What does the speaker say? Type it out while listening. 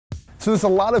So there's a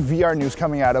lot of VR news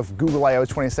coming out of Google I/O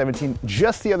 2017.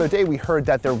 Just the other day, we heard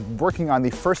that they're working on the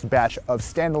first batch of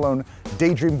standalone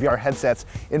Daydream VR headsets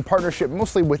in partnership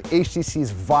mostly with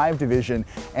HTC's Vive division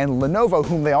and Lenovo,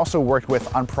 whom they also worked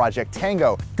with on Project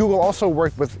Tango. Google also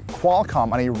worked with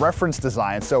Qualcomm on a reference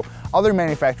design, so other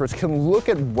manufacturers can look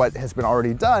at what has been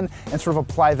already done and sort of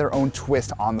apply their own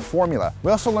twist on the formula.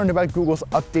 We also learned about Google's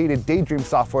updated Daydream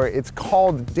software. It's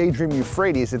called Daydream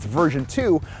Euphrates. It's version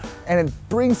 2, and it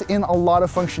brings in a lot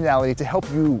of functionality to help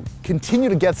you continue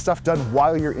to get stuff done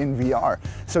while you're in VR.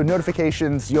 So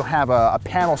notifications, you'll have a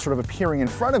panel sort of appearing in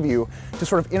front of you to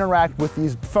sort of interact with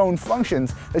these phone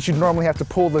functions that you'd normally have to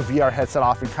pull the VR headset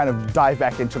off and kind of dive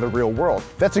back into the real world.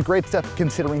 That's a great step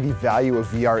considering the value of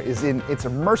VR is in its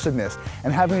immersiveness,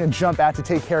 and having to jump out to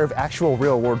take care of actual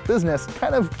real world business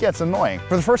kind of gets annoying.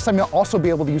 For the first time, you'll also be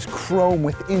able to use Chrome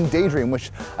within Daydream,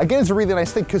 which again is a really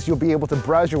nice thing because you'll be able to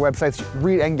browse your websites,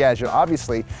 read Engadget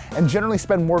obviously, and generally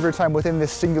spend more of your time within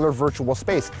this singular virtual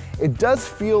space. It does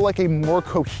feel like a more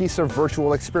cohesive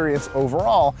virtual experience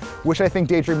overall, which I think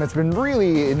Daydream has been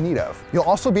really in need of. You'll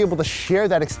also be able to share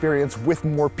that experience with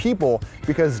more people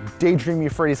because Daydream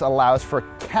Euphrates allows for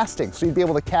casting. So you'd be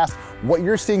able to cast what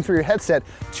you're seeing through your headset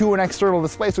to an external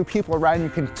display so people around you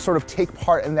can sort of take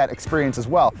part in that experience as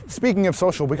well. Speaking of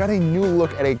social, we got a new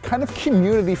look at a kind of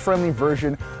community-friendly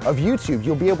version of YouTube.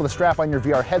 You'll be able to strap on your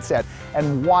VR headset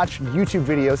and watch YouTube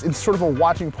videos in sort of a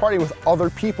watching party with other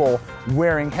people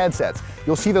wearing headsets.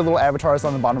 You'll see the little avatars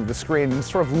on the bottom of the screen and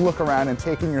sort of look around and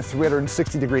take in your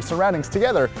 360-degree surroundings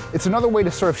together. It's another way to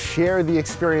sort of share the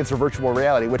experience of virtual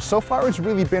reality, which so far has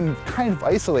really been kind of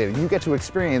isolated. You get to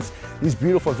experience these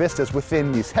beautiful vistas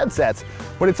within these headsets,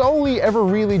 but it's only ever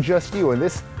really just you, and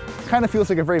this kind of feels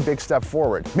like a very big step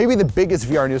forward. Maybe the biggest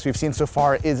VR news we've seen so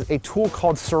far is a tool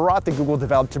called Seurat that Google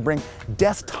developed to bring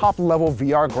desktop-level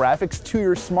VR graphics to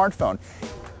your smartphone.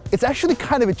 It's actually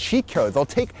kind of a cheat code. They'll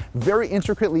take very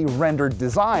intricately rendered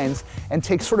designs and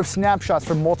take sort of snapshots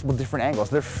from multiple different angles.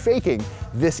 They're faking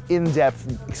this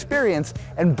in-depth experience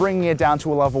and bringing it down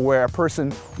to a level where a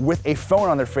person with a phone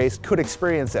on their face could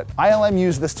experience it. ILM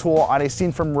used this tool on a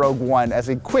scene from Rogue One as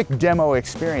a quick demo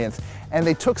experience, and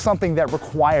they took something that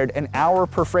required an hour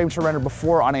per frame to render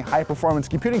before on a high-performance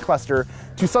computing cluster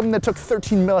to something that took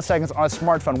 13 milliseconds on a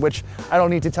smartphone, which I don't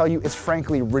need to tell you is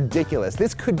frankly ridiculous.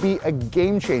 This could be a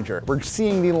game changer. We're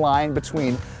seeing the line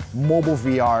between mobile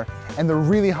VR and the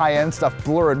really high-end stuff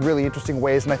blur in really interesting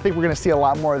ways, and I think we're gonna see a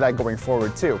lot more of that going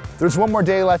forward too. There's one more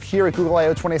day left here at Google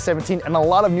I/O 2017, and a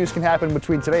lot of news can happen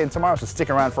between today and tomorrow, so stick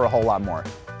around for a whole lot more.